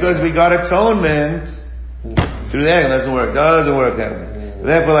 Because we got atonement through the ego. Doesn't work that way.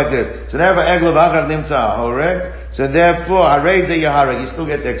 Therefore, like this. So therefore, he still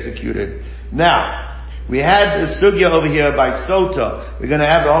gets executed. Now, we had the sugya over here by Sotah. We're going to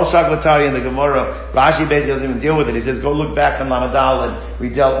have the whole Shaklatari in the Gemara. Rashi basically doesn't even deal with it. He says, go look back on Lamadal, and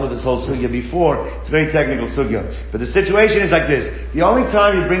we dealt with this whole sugya before. It's a very technical sugya. But the situation is like this. The only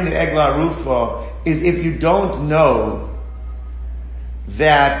time you bring the Egla Rufa is if you don't know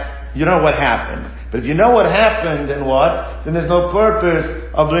that, you don't know what happened. But if you know what happened, then what? Then there's no purpose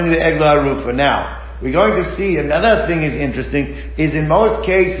of bringing the Egla Rufa. Now, we're going to see another thing is interesting, is in most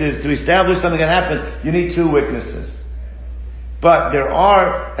cases, to establish something that happened, you need two witnesses. But there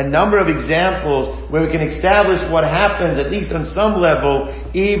are a number of examples where we can establish what happens, at least on some level,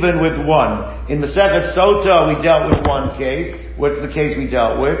 even with one. In Masechet Sotah, we dealt with one case. What's the case we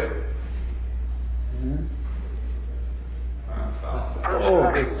dealt with?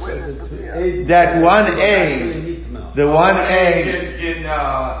 That one egg, the one egg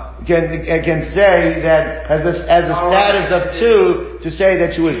can say that has the status of two to say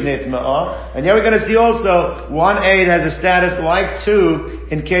that she was nitma'ah. And here we're going to see also one aid has a status like two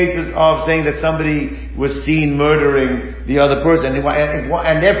in cases of saying that somebody was seen murdering the other person. And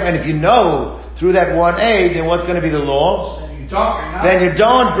if you know through that one aid, then what's going to be the law? Then you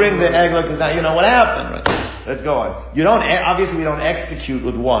don't bring the egla because now you know what happened. Right? Let's go on. Obviously we don't execute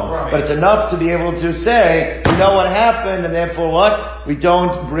with one, right. But it's enough to be able to say, you know what happened, and therefore what? We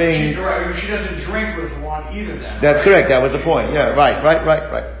don't bring... She doesn't drink with one either then. That's correct, that was the point. Yeah, right.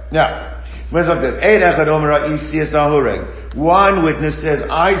 Now, let's look at this. One witness says,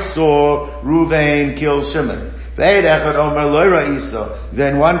 I saw Ruvain kill Shimon. Then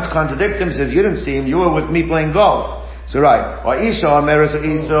one contradicts him and says, you didn't see him, you were with me playing golf. So right, or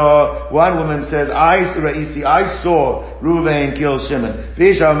one woman says, I saw Ruvain kill Shimon.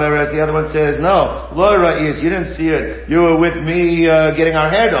 The other one says, no, lo ra'is, you didn't see it. You were with me getting our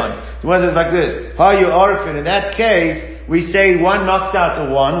hair done. The one says like this, how you orphan? In that case, we say one knocks out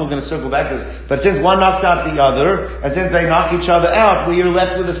the one. We're going to circle back to this. But since one knocks out the other, and since they knock each other out, we are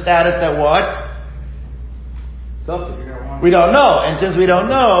left with a status that what? Something. We don't know. And since we don't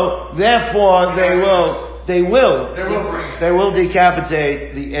know, therefore they will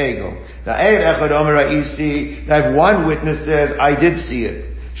decapitate the ego. Now, if one witness says, I did see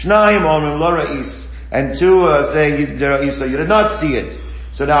it. And two saying, you did not see it.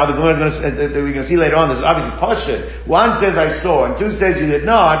 So now the Gemara is going to, we're going to see later on, this is obviously Pashut. One says, I saw, and two says, you did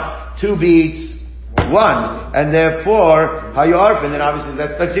not. Two beats one. And therefore, how you orphan, then obviously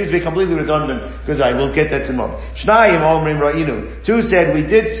that seems to be completely redundant, because we'll get that tomorrow. Two said, we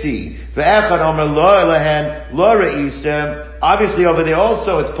did see. Obviously over there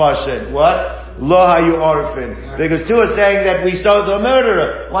also it's Pashut. What? Lo hayu orphan. Because two are saying that we saw the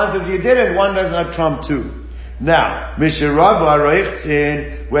murderer. One says you didn't, one does not trump two. Now, when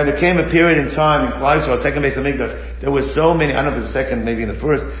there came a period in time in Klal Yisrael, second base of Mikdash, there were so many, I don't know if the second, maybe in the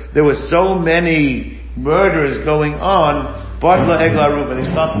first, there were so many murders going on, Batla Egla Roof, and they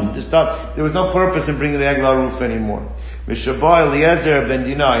stopped, there was no purpose in bringing the Egla Roof anymore. Mishabah Eliezer ben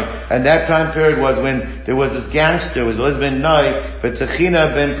Dinai, and that time period was when there was this gangster, it was Eliezer ben Dinai, but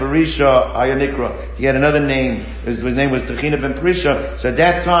Techina ben Perisha Ayanikra. He had another name, his name was Techina ben Perisha, so at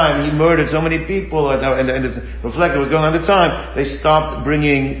that time he murdered so many people, and it's reflected what was going on at the time, they stopped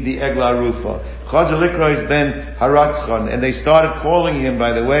bringing the Egla Rufa. Chazal is ben Haratzchan, and they started calling him,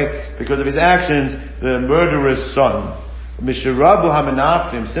 by the way, because of his actions, the murderous son. Misharabu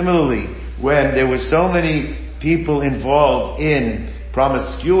Hamanafim, similarly, when there were so many people involved in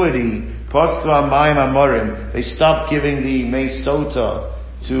promiscuity, they stopped giving the Mei Sotah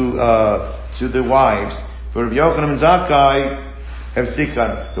to the wives. For Rabbi Yochanan Zakkai,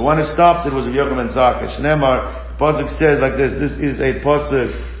 Hefsikan, the one who stopped it was Rabbi Yochanan Zakkai. Shnemar, the pasuk says like this is a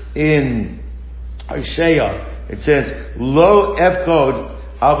pasuk in Isaiah. It says, Lo efkod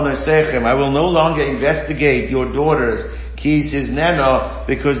al bnei sechem, I will no longer investigate your daughters, Kis is Nena,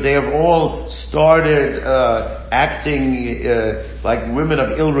 because they have all started acting like women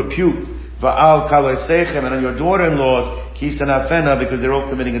of ill repute. Va'al kalaysechem, and on your daughter-in-laws, Kis Anafena, because they're all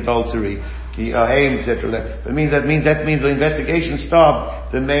committing adultery. Etc. That means the investigation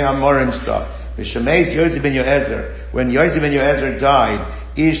stopped, the Mehamorim stopped. Mishameis Yosef ben Yoezer, when Yosef ben Yoezer died,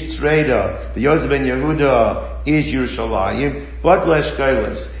 Ish Tzreda, the Yosef ben Yehuda, Ish Yerushalayim, but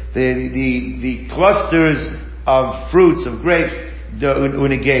Leshkailas, the clusters of fruits, of grapes, were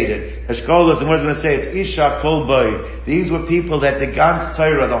negated. Eshkolos, and what I was going to say, it's Isha Kolbay. These were people that the Gans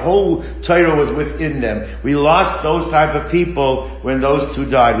Torah, the whole Torah was within them. We lost those type of people when those two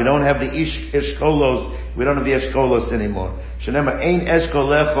died. We don't have the Eshkolos, we don't have the Eshkolos anymore. Shenema Ein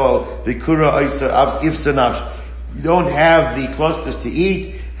Eshkolecho, Vikura Ifsanach. You don't have the clusters to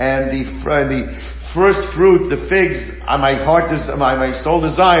eat, and the first fruit, the figs, my soul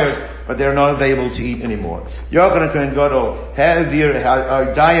desires, but they're not available to eat anymore. Yochanan Kohen Gadol,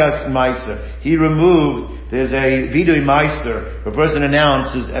 Dayas Meiser. He removed, there's a Vidui Meiser, a person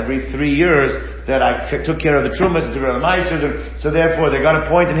announces every 3 years that I took care of the Trumas, took care of the Meiser, so therefore they got a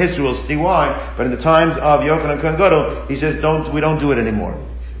point in history, we'll see why, but in the times of Yochanan Kohen Gadol, he says, we don't do it anymore.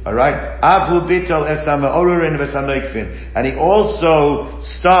 Alright? And he also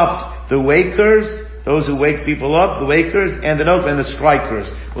stopped the wakers, those who wake people up, the wakers, and the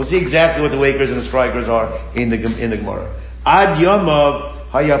strikers. We'll see exactly what the wakers and the strikers are in the Gemara. Ad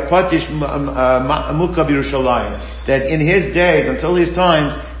Yomav Hayapatish Mukab Yerushalayim. That in his days, until his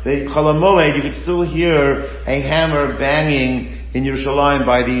times, the Cholamoed, you could still hear a hammer banging in Yerushalayim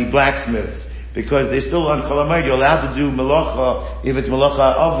by the blacksmiths. Because they're still on Cholamoed, you're allowed to do Melacha, if it's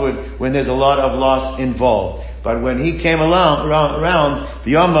Melacha Avud, when there's a lot of loss involved. But when he came around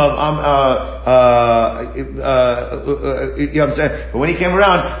the Yom of but when he came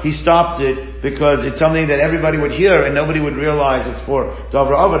around, he stopped it because it's something that everybody would hear and nobody would realize it's for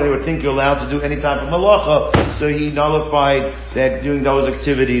Davra Ava. They would think you're allowed to do any type of malacha, so he nullified that doing those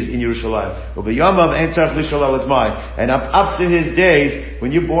activities in Yerushalayim. But the Yom of and up to his days,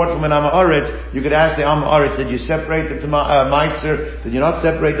 when you bought from an Amaretz, you could ask the Amaretz, did you separate the Meiser? Did you not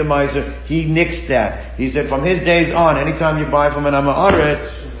separate the Meiser? He nixed that. He said from his days on, anytime you buy from an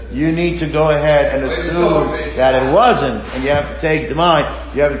Amaretz, you need to go ahead and assume that it wasn't, and you have to take the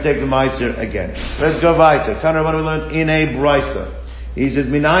Meiser again. Let's go weiter. Tanur, what we learned in a Brisa. He says,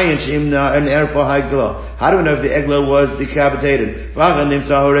 Minayin Shimna and Erfa Haigla. How do we know if the Egla was decapitated?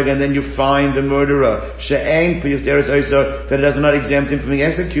 And then you find the murderer. She'ain Piyuteris Oisa, that it does not exempt him from being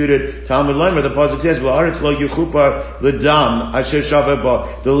executed. Talmud Leimer, the Pasuk says, V'aretz lo yuchupar l'dam asher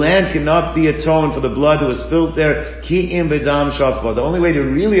shaveh. The land cannot be atoned for the blood that was spilled there. Ki im b'dam shaveh. The only way to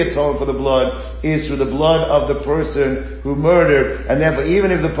really atone for the blood is through the blood of the person who murdered. And therefore,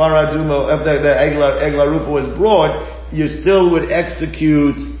 even if the paradumo, if the Egla Rufa was brought, you still would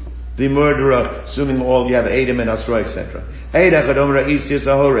execute the murderer, assuming you have Adam and Asra, etc.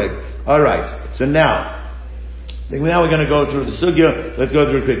 Alright, so now we're going to go through the sugya. Let's go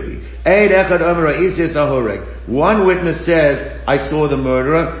through it quickly. One witness says, I saw the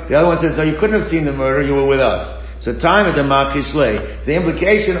murderer. The other one says, no, you couldn't have seen the murderer, you were with us. So time at the Makishle. The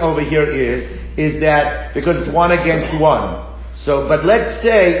implication over here is that, because it's one against one. So, but let's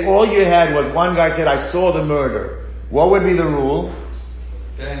say all you had was one guy said, I saw the murder. What would be the rule?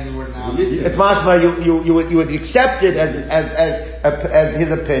 Then you would now. It's mashma. You would accept it as as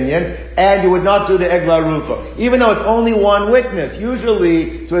his opinion, and you would not do the egla rufa, even though it's only one witness.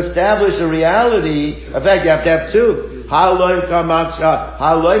 Usually, to establish a reality, in fact, you have to have two. If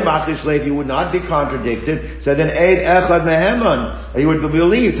you would not be contradicted, so then eid echad meheman, you would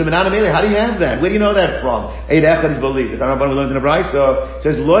believe. So how do you have that? Where do you know that from? Eid echad is believed. The Rabbi learned in the Brisa. It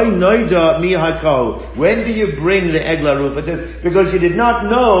says loy noida mi hakol. When do you bring the egla rufa? It says because you did not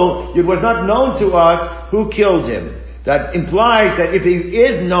know, it was not known to us who killed him. That implies that if he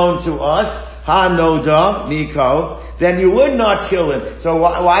is known to us, ha noda miko, then you would not kill him. So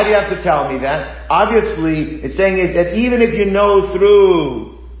why do you have to tell me that? Obviously, it's saying is that even if you know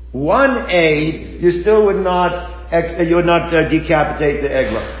through one aid, you still would not decapitate the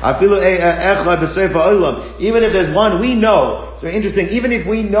egla. Even if there's one, we know. So interesting, even if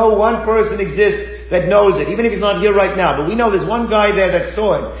we know one person exists that knows it, even if he's not here right now, but we know there's one guy there that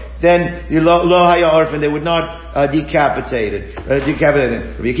saw it, then lo haya orphan, they would not decapitate it.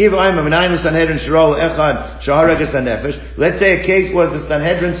 Let's say a case was the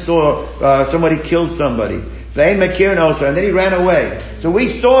Sanhedrin saw somebody kill somebody, and then he ran away. So we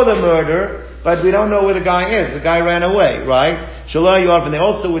saw the murder, but we don't know where the guy is. The guy ran away, right? And they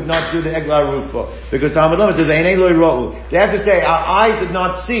also would not do the egla rufa, because Talmud Lama says they have to say our eyes did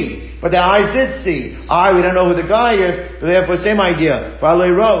not see, but their eyes did see. We don't know who the guy is, so therefore same idea.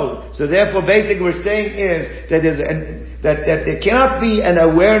 So therefore, basically, we're saying is that that there cannot be an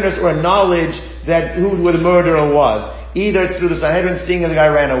awareness or a knowledge that who the murderer was. Either it's through the Sanhedrin seeing the guy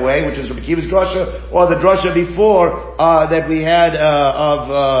ran away, which is Rabbi Kiva's drasha, or the drasha before that we had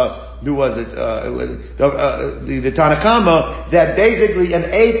who was it? The Tanakama, that basically an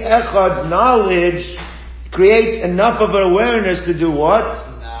Eid Echad's knowledge creates enough of an awareness to do what?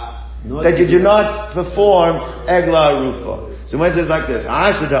 That you do not perform Egla Rufa. So when it says like this,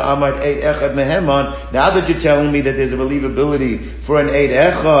 now that you're telling me that there's a believability for an Eid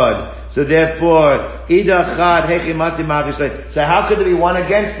Echad, so therefore, so how could there be one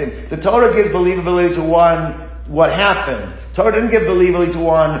against him? The Torah gives believability to one, what happened. Torah didn't give believability to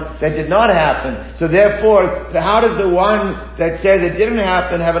one that did not happen. So therefore, how does the one that says it didn't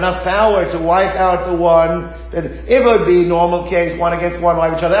happen have enough power to wipe out the one that, if it would be a normal case, one against one,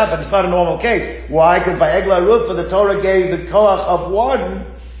 wipe each other out, but it's not a normal case. Why? Because by Egla Rufa, the Torah gave the koach of one.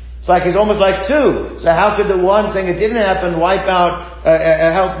 It's almost like two. So how could the one saying it didn't happen wipe out,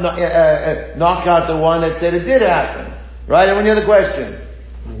 help knock out the one that said it did happen? Right? And any other question?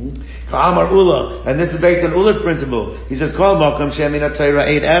 Ka'amar Ula, and this is based on Ula's principle. He says, "Kol makom she'min Torah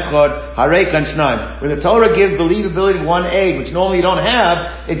eid echad harei kan shnaim." When the Torah gives believability to one aid, which normally you don't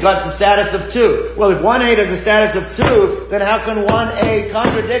have, it got the status of two. Well, if one aid has the status of two, then how can one aid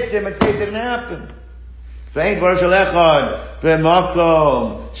contradict him and say it didn't happen? Ve'ein dvar shel echad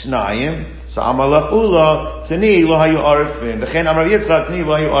b'makom shnayim. That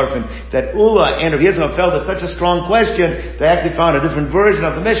Ula and Rabbi Yitzchak felt it's such a strong question, they actually found a different version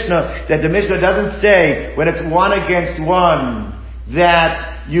of the Mishnah, that the Mishnah doesn't say when it's one against one that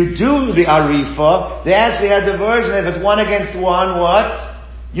you do the Arifa. They actually had the version, if it's one against one, what?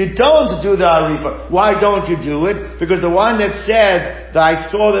 You don't do the Arifa. Why don't you do it? Because the one that says that I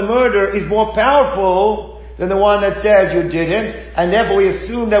saw the murder is more powerful than the one that says you didn't, and therefore we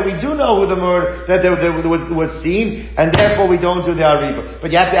assume that we do know who the murder that there was seen, and therefore we don't do the Arifa.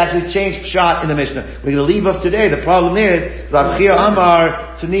 But you have to actually change pshat in the Mishnah. We're going to leave off today. The problem is Rav Chia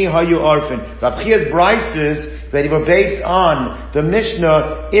Amar Tani Hayu Arfin. Rav Chia's brises that were based on the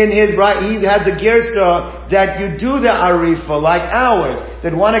Mishnah in his he had the girsa that you do the Arifa like ours,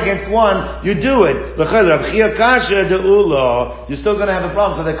 that one against one you do it. Rav Chia Kasha de Ula, you're still going to have a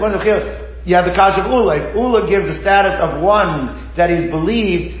problem. So the Rav Chia, you have the kash of Ula. If Ula gives the status of one that is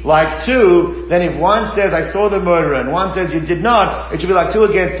believed like two, then if one says, I saw the murderer, and one says, you did not, it should be like two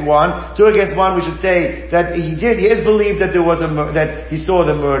against one. Two against one, we should say that he is believed that there was that he saw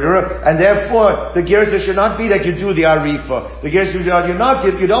the murderer, and therefore, the girsa should not be that you do the Arifa. The girsa should be that you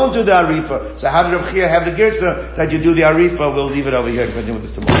don't do the Arifa. So how did Rav Chia have the girsa that you do the Arifa? We'll leave it over here and continue with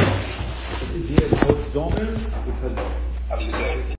this tomorrow.